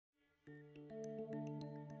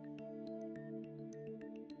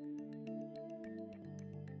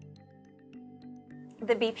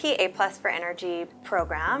The BP A+ for Energy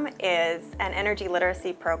program is an energy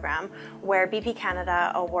literacy program where BP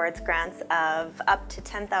Canada awards grants of up to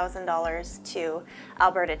 $10,000 to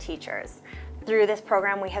Alberta teachers. Through this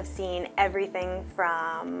program, we have seen everything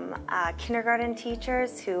from kindergarten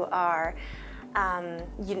teachers who are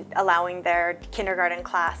allowing their kindergarten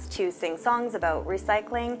class to sing songs about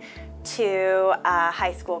recycling, to a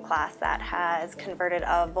high school class that has converted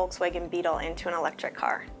a Volkswagen Beetle into an electric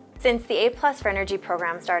car. Since the A+ for Energy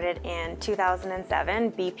program started in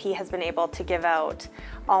 2007, BP has been able to give out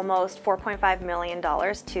almost $4.5 million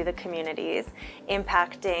to the communities,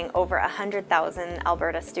 impacting over 100,000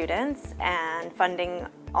 Alberta students and funding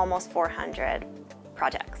almost 400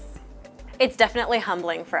 projects. It's definitely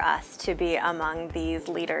humbling for us to be among these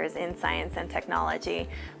leaders in science and technology,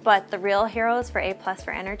 but the real heroes for A+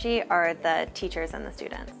 for Energy are the teachers and the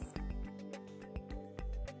students.